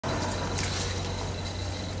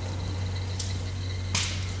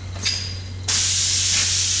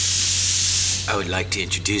I would like to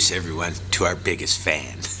introduce everyone to our biggest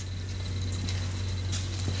fan.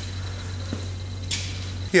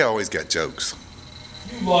 He always got jokes.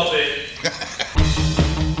 You love it.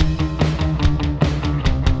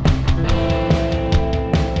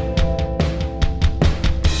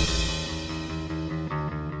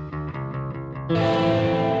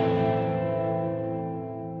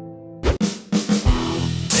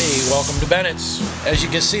 Welcome to Bennett's. As you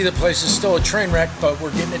can see, the place is still a train wreck, but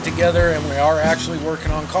we're getting it together and we are actually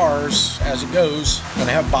working on cars as it goes. I'm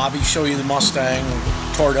gonna have Bobby show you the Mustang.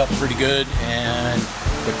 We tore it up pretty good, and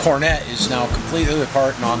the Coronet is now completely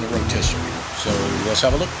apart and on the rotisserie. So let's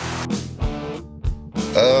have a look.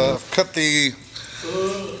 I've cut the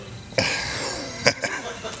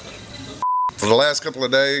for the last couple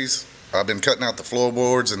of days. I've been cutting out the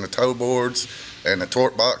floorboards and the toe boards and the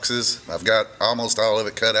torque boxes. I've got almost all of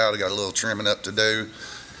it cut out. I got a little trimming up to do,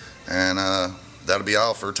 and that'll be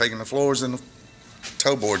all for taking the floors and the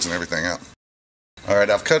toe boards and everything out. All right,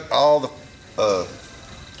 I've cut all the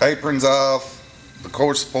aprons off, the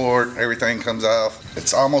core support, everything comes off.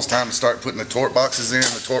 It's almost time to start putting the torque boxes in.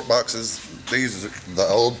 The torque boxes, these are the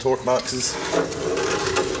old torque boxes.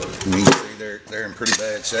 And you can see they're in pretty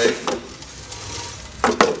bad shape.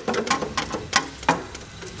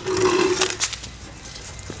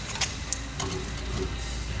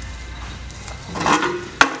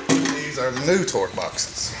 These are the new torque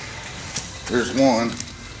boxes. Here's one.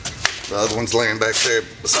 The other one's laying back there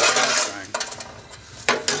beside this thing.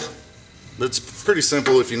 But it's pretty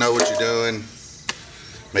simple if you know what you're doing.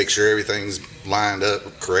 Make sure everything's lined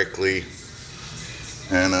up correctly.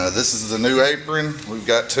 And this is the new apron. We've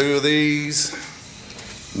got two of these.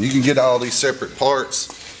 You can get all these separate parts,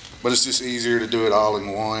 but it's just easier to do it all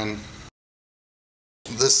in one.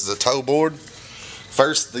 This is a toe board.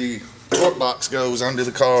 First, the torque box goes under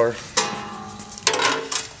the car.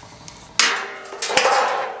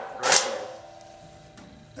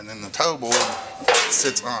 And then the toe board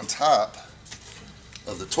sits on top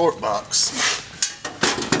of the torque box,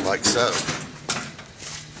 like so.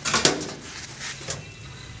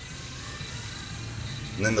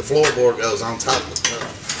 And then the floorboard goes on top of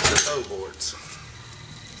the toe boards.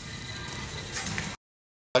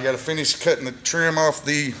 I gotta finish cutting the trim off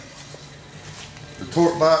the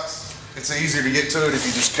torque box. It's easier to get to it if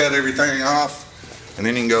you just cut everything off, and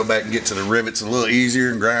then you can go back and get to the rivets a little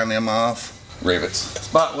easier and grind them off. Rivets.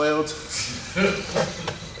 Spot welds.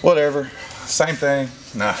 Whatever. Same thing.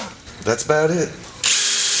 Nah. That's about it.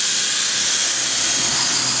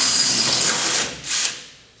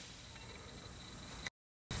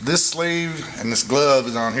 This sleeve and this glove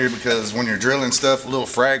is on here because when you're drilling stuff, little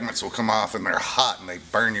fragments will come off and they're hot and they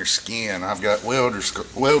burn your skin. I've got welding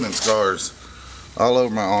scars all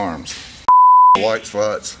over my arms. White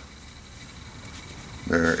spots.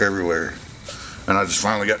 They're everywhere. And I just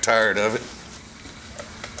finally got tired of it.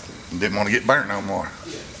 Didn't want to get burnt no more.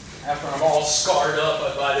 After I'm all scarred up,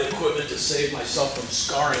 I buy the equipment to save myself from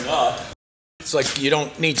scarring up. It's like you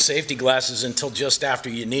don't need safety glasses until just after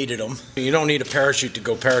you needed them. You don't need a parachute to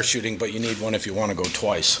go parachuting, but you need one if you want to go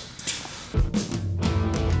twice.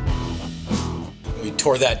 We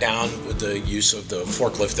tore that down with the use of the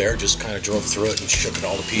forklift there, just kind of drove through it and shook it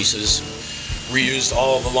all to pieces. Reused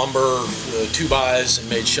all the lumber, the 2x, and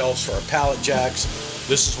made shelves for our pallet jacks.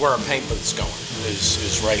 This is where our paint booth's going,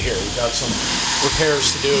 is right here. We've got some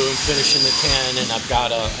repairs to do and finishing the tin, and I've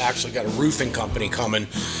got actually got a roofing company coming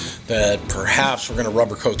that perhaps we're going to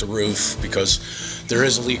rubber coat the roof because there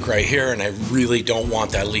is a leak right here, and I really don't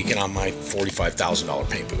want that leaking on my $45,000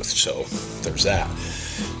 paint booth. So there's that.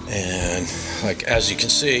 And like as you can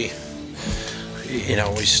see, you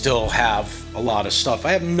know, we still have a lot of stuff.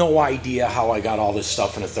 I have no idea how I got all this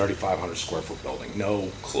stuff in a 3,500 square foot building. No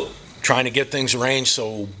clue. Trying to get things arranged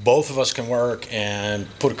so both of us can work and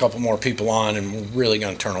put a couple more people on, and we're really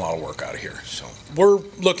going to turn a lot of work out of here. So we're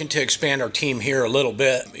looking to expand our team here a little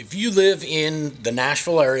bit. If you live in the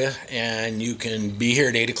Nashville area and you can be here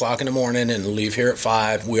at 8 o'clock in the morning and leave here at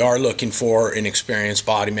 5, we are looking for an experienced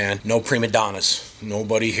body man. No prima donnas.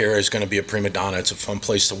 Nobody here is going to be a prima donna. It's a fun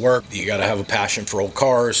place to work. You got to have a passion for old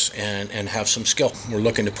cars and have some skill. We're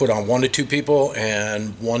looking to put on 1 to 2 people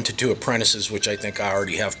and 1 to 2 apprentices, which I think I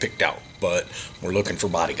already have picked out. But we're looking for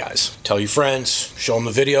body guys. Tell your friends, show them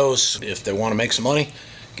the videos. If they want to make some money,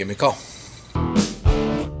 give me a call.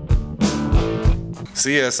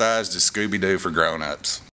 CSI is just Scooby-Doo for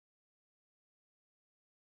grown-ups.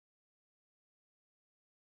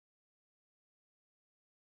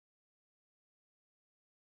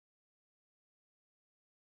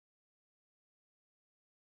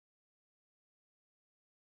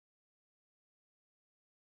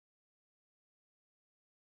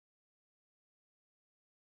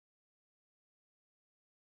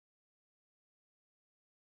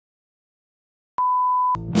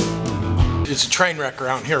 It's a train wreck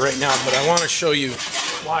around here right now, but I want to show you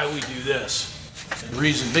why we do this. And the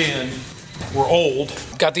reason being, we're old.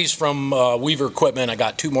 Got these from Weaver Equipment. I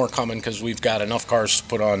got 2 more coming because we've got enough cars to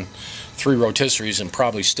put on 3 rotisseries and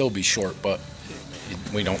probably still be short, but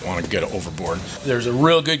we don't want to get overboard. There's a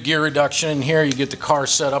real good gear reduction in here. You get the car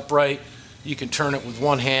set up right. You can turn it with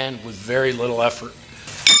one hand with very little effort.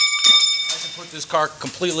 I can put this car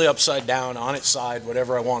completely upside down, on its side,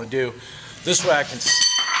 whatever I want to do. This way I can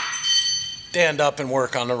stand up and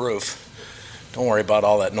work on the roof. Don't worry about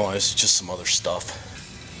all that noise, it's just some other stuff.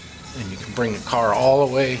 And you can bring the car all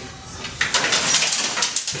the way.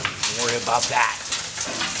 Don't worry about that.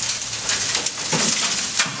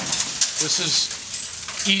 This is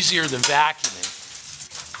easier than vacuuming.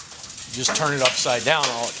 You just turn it upside down,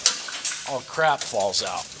 all crap falls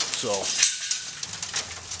out. So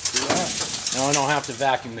now I don't have to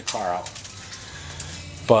vacuum the car out.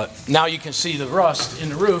 But now you can see the rust in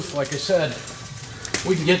the roof. Like I said,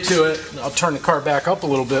 we can get to it. I'll turn the car back up a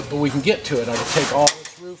little bit, but we can get to it. I can take all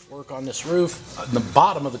this roof, work on this roof. On the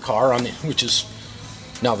bottom of the car, which is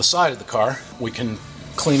now the side of the car, we can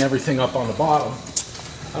clean everything up on the bottom.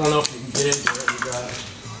 I don't know if you can get into it. You got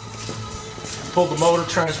pulled the motor,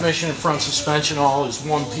 transmission, and front suspension all as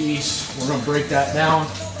one piece. We're going to break that down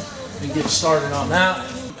and get started on that.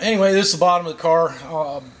 Anyway, this is the bottom of the car.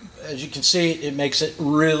 As you can see, it makes it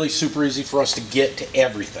really super easy for us to get to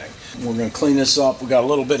everything. We're going to clean this up. We got a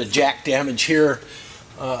little bit of jack damage here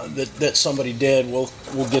that somebody did. We'll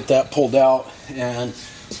get that pulled out and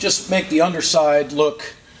just make the underside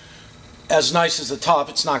look as nice as the top.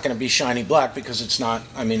 It's not going to be shiny black because it's not.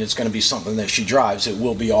 I mean, it's going to be something that she drives. It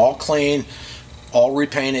will be all clean, all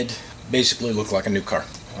repainted, basically look like a new car.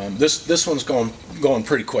 This one's going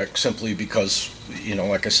pretty quick, simply because, you know,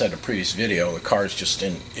 like I said in the previous video, the car is just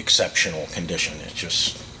in exceptional condition. It's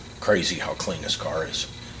just crazy how clean this car is.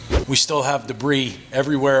 We still have debris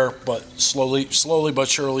everywhere, but slowly but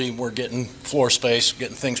surely we're getting floor space,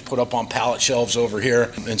 getting things put up on pallet shelves over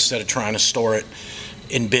here instead of trying to store it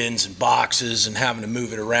in bins and boxes and having to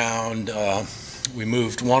move it around. We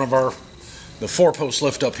moved the 4-post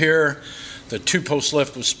lift up here. The 2-post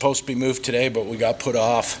lift was supposed to be moved today, but we got put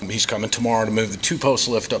off. He's coming tomorrow to move the 2-post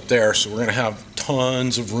lift up there, so we're going to have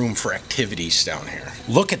tons of room for activities down here.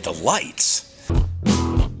 Look at the lights.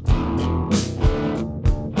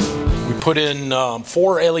 We put in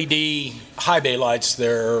 4 LED high bay lights.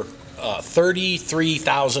 They're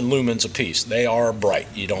 33,000 lumens apiece. They are bright.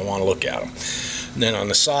 You don't want to look at them. And then on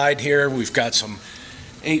the side here, we've got some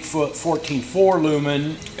 8-foot 14.4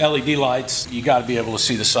 lumen LED lights. You got to be able to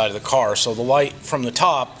see the side of the car. So the light from the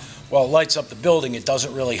top, while it lights up the building, it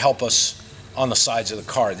doesn't really help us on the sides of the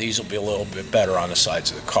car. These will be a little bit better on the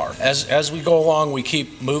sides of the car. As we go along, we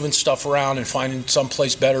keep moving stuff around and finding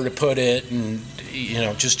someplace better to put it, and you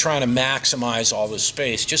know, just trying to maximize all this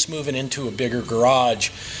space. Just moving into a bigger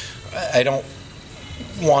garage, I don't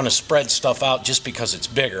want to spread stuff out just because it's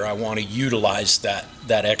bigger. I want to utilize that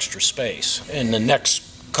extra space. In the next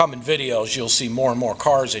coming videos, you'll see more and more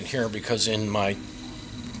cars in here, because I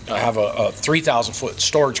have a 3,000 foot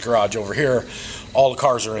storage garage over here. All the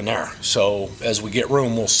cars are in there. So as we get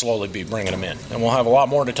room, we'll slowly be bringing them in, and we'll have a lot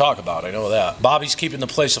more to talk about. I know that. Bobby's keeping the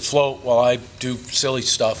place afloat while I do silly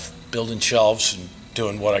stuff, building shelves and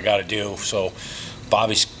doing what I got to do. So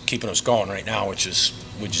Bobby's keeping us going right now, which is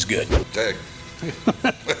good. Dang.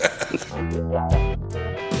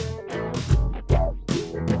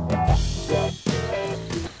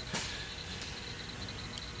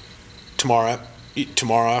 Tomorrow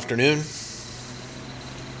afternoon,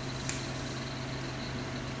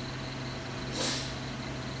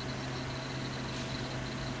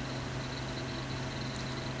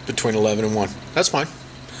 between 11 and 1. That's fine.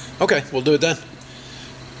 Okay, we'll do it then.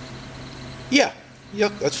 Yeah,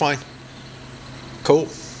 yep, that's fine. Cool.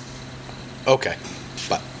 Okay,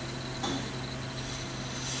 bye.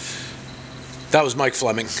 That was Mike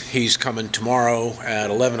Fleming. He's coming tomorrow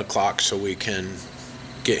at 11 o'clock so we can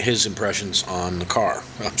get his impressions on the car.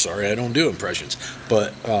 I'm sorry, I don't do impressions,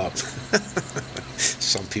 but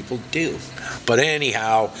some people do. But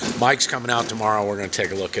anyhow, Mike's coming out tomorrow. We're going to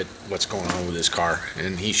take a look at what's going on with his car,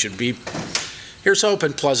 and he should be, here's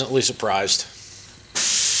hoping, pleasantly surprised.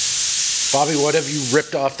 Bobby, what have you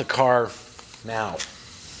ripped off the car now?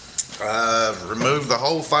 Removed the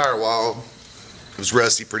whole firewall. It was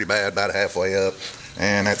rusty pretty bad, about halfway up,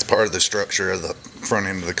 and that's part of the structure of the front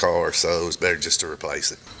end of the car, so it was better just to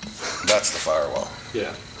replace it. That's the firewall.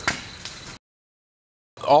 Yeah.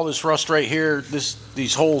 All this rust right here,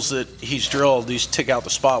 these holes that he's drilled, these tick out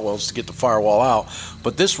the spot welds to get the firewall out.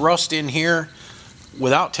 But this rust in here,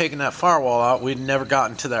 without taking that firewall out, we'd never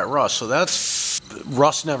gotten to that rust. So that's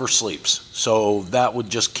rust never sleeps, so that would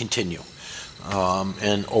just continue,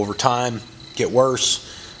 and over time get worse,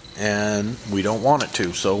 and we don't want it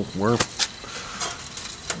to. So we're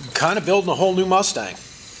kind of building a whole new Mustang.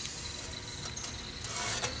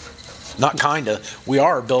 Not kinda, we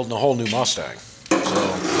are building a whole new Mustang.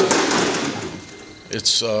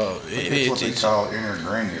 So it's what they call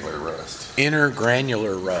intergranular rust.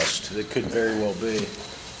 Intergranular rust. It could very well be.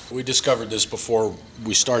 We discovered this before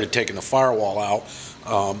we started taking the firewall out.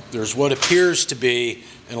 There's what appears to be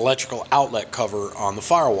an electrical outlet cover on the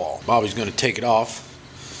firewall. Bobby's going to take it off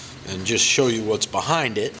and just show you what's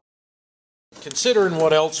behind it. Considering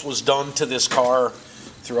what else was done to this car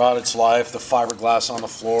throughout its life, the fiberglass on the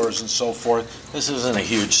floors and so forth, this isn't a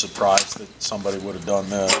huge surprise that somebody would have done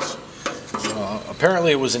this.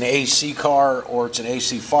 Apparently it was an AC car, or it's an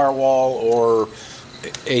AC firewall, or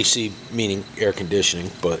AC meaning air conditioning,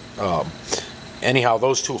 but anyhow,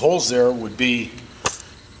 those two holes there would be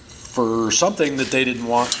for something that they didn't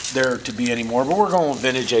want there to be anymore. But we're going with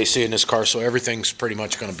vintage AC in this car, so everything's pretty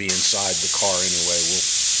much going to be inside the car anyway. We'll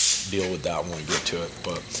deal with that when we get to it.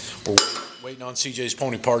 But we're waiting on CJ's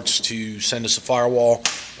Pony Parts to send us a firewall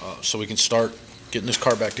so we can start getting this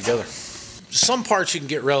car back together. Some parts you can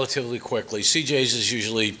get relatively quickly. CJ's is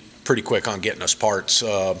usually pretty quick on getting us parts.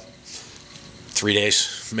 3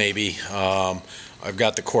 days maybe. I've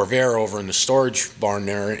got the Corvair over in the storage barn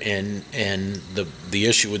there, and the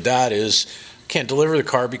issue with that is I can't deliver the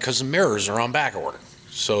car because the mirrors are on back order.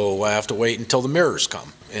 So I have to wait until the mirrors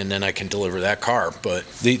come, and then I can deliver that car. But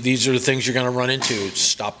these are the things you're going to run into. It's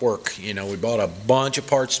stop work. You know, we bought a bunch of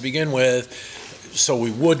parts to begin with, so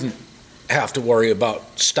we wouldn't have to worry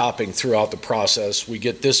about stopping throughout the process. We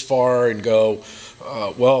get this far and go,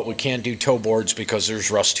 well, we can't do toe boards because there's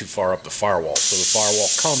rust too far up the firewall. So the firewall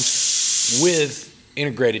comes with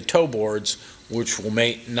integrated toe boards, which will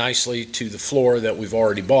mate nicely to the floor that we've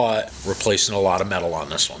already bought, replacing a lot of metal on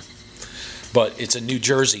this one. But it's a New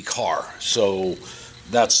Jersey car, so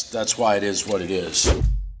that's why it is what it is.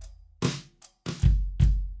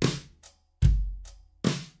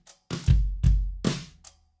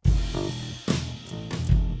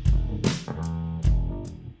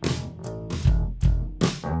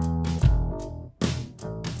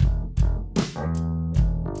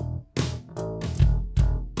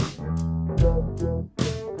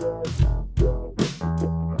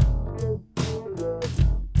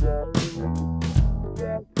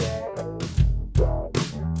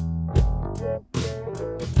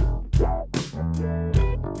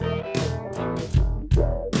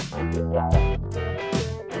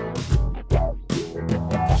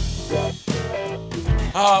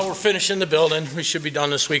 We're finishing the building. We should be done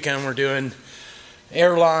this weekend. We're doing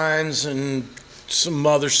airlines and some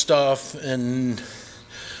other stuff and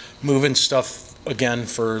moving stuff again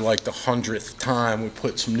for like the 100th time. We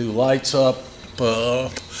put some new lights up there,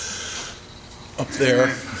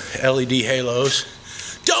 LED halos.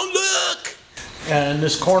 Don't look! And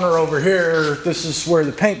this corner over here, this is where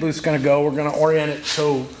the paint booth's going to go. We're going to orient it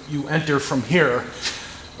so you enter from here.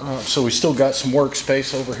 So we still got some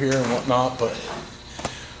workspace over here and whatnot, but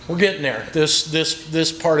we're getting there.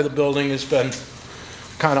 This part of the building has been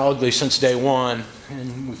kind of ugly since day one,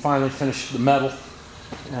 and we finally finished the metal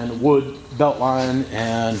and the wood belt line,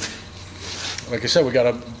 and like I said, we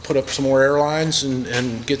got to put up some more airlines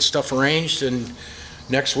and get stuff arranged, and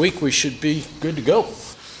next week we should be good to go.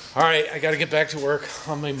 All right, I got to get back to work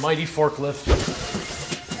on my mighty forklift.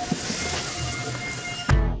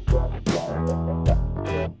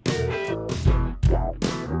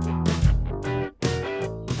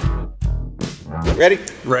 Ready?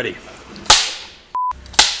 Ready.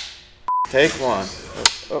 Take one.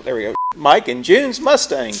 Oh, there we go. Mike and June's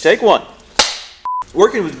Mustang. Take one.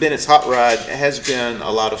 Working with Bennett's Hot Rod has been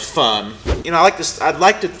a lot of fun. You know, I'd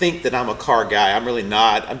like to think that I'm a car guy. I'm really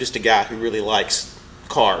not. I'm just a guy who really likes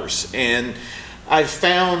cars. And I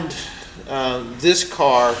found this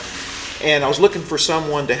car, and I was looking for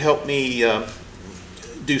someone to help me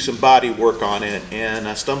do some body work on it. And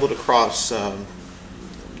I stumbled across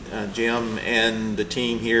Jim and the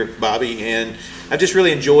team here, Bobby, and I just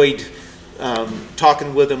really enjoyed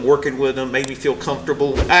talking with them, working with them, made me feel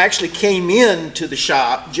comfortable. I actually came in to the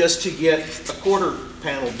shop just to get a quarter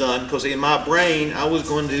panel done because in my brain I was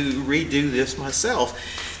going to redo this myself,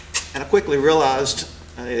 and I quickly realized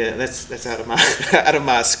that's out of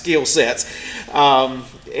my skill sets,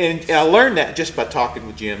 and I learned that just by talking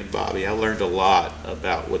with Jim and Bobby. I learned a lot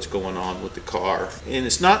about what's going on with the car, and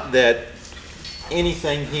it's not that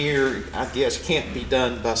anything here, I guess, can't be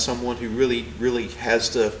done by someone who really has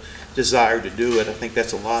the desire to do it. I think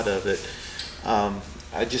that's a lot of it.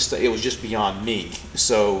 it was just beyond me.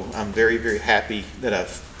 So I'm very, very happy that I've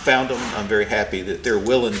found them. I'm very happy that they're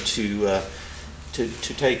willing to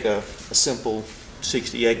take a simple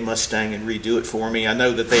 68 Mustang and redo it for me. I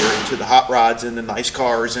know that they are into the hot rods and the nice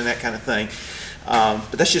cars and that kind of thing.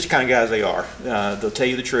 But that's just the kind of guys they are. They'll tell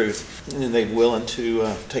you the truth, and they're willing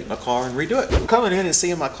to take my car and redo it. Coming in and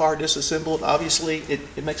seeing my car disassembled, obviously,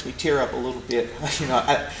 it makes me tear up a little bit. You know,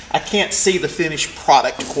 I can't see the finished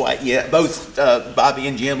product quite yet. Both Bobby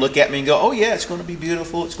and Jim look at me and go, "Oh yeah, it's going to be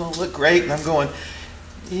beautiful. It's going to look great." And I'm going,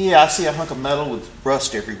 "Yeah, I see a hunk of metal with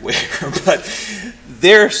rust everywhere." But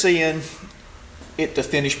they're seeing it, the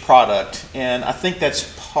finished product, and I think that's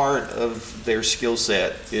part of their skill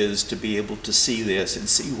set, is to be able to see this and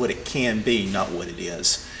see what it can be, not what it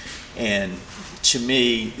is. And to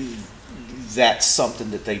me, that's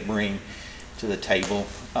something that they bring to the table.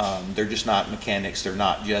 They're just not mechanics. They're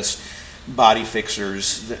not just body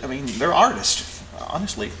fixers. I mean, they're artists,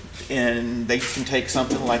 honestly, and they can take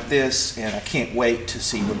something like this, and I can't wait to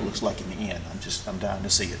see what it looks like in the end. I'm dying to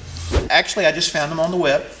see it. Actually, I just found them on the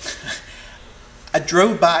web. I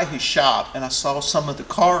drove by his shop and I saw some of the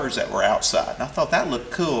cars that were outside, and I thought that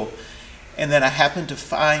looked cool. And then I happened to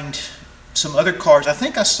find some other cars. I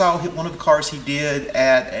think I saw one of the cars he did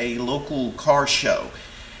at a local car show,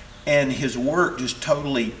 and his work just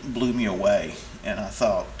totally blew me away. And I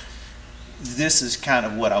thought, this is kind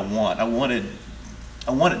of what I want. I want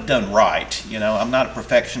it done right. You know, I'm not a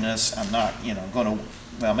perfectionist. I'm not, you know, going to,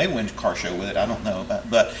 well, maybe win a car show with it. I don't know,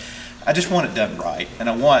 but I just want it done right. And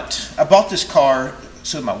I bought this car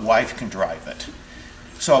so my wife can drive it.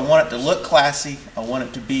 So I want it to look classy. I want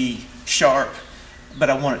it to be sharp, but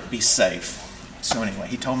I want it to be safe. So anyway,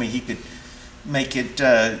 he told me he could make it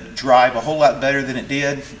drive a whole lot better than it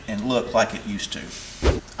did and look like it used to.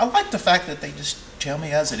 I like the fact that they just tell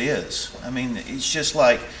me as it is. I mean, it's just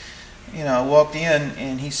like, you know, I walked in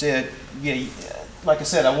and he said, yeah, like I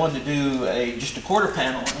said, I wanted to do just a quarter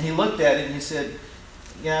panel. And he looked at it and he said,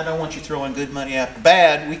 yeah, I don't want you throwing good money after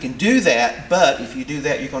bad. We can do that, but if you do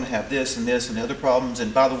that, you're going to have this and this and other problems.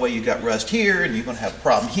 And by the way, you got rust here, and you're going to have a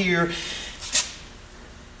problem here.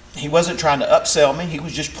 He wasn't trying to upsell me. He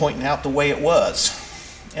was just pointing out the way it was.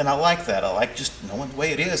 And I like that. I like just knowing the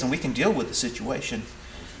way it is, and we can deal with the situation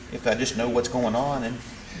if I just know what's going on. And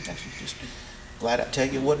actually just glad I tell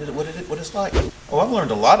you what it's like. Oh, I've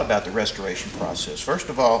learned a lot about the restoration process. First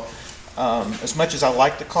of all, as much as I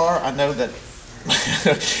like the car, I know that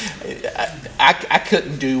I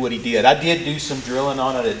couldn't do what he did. I did do some drilling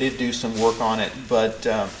on it. I did do some work on it. But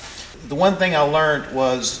the one thing I learned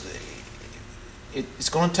was it's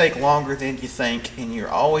going to take longer than you think, and you're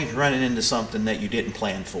always running into something that you didn't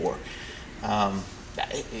plan for.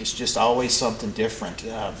 It's just always something different.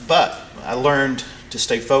 But I learned to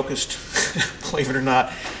stay focused, believe it or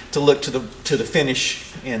not, to look to the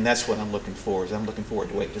finish, and that's what I'm looking for. I'm looking forward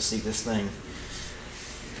to wait to see this thing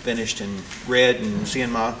finished and red and seeing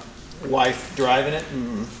my wife driving it,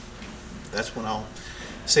 and that's when I'll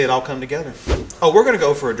see it all come together. Oh, we're gonna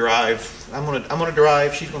go for a drive. I'm gonna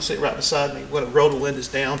drive. She's gonna sit right beside me. We're gonna roll the windows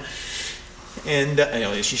down, and you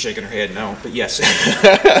know, she's shaking her head no, but yes.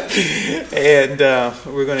 And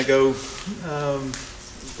we're gonna go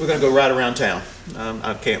right around town.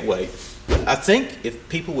 I can't wait. I think if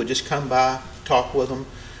people would just come by, talk with them,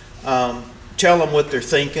 tell them what they're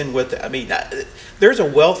thinking. There's a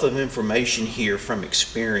wealth of information here from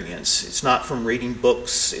experience. It's not from reading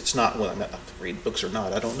books. It's not, well, I'm not reading books or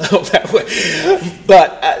not, I don't know that way.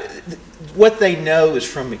 But what they know is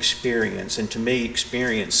from experience, and to me,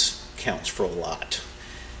 experience counts for a lot.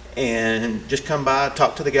 And just come by,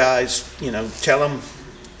 talk to the guys, you know, tell them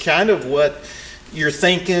kind of what you're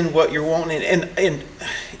thinking, what you're wanting, and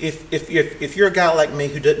if you're a guy like me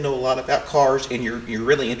who doesn't know a lot about cars and you're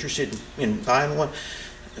really interested in buying one,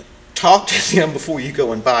 talk to them before you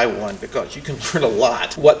go and buy one, because you can learn a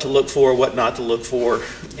lot. What to look for, what not to look for,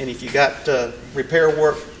 and if you got repair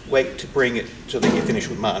work, wait to bring it so that you finish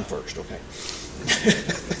with mine first, okay?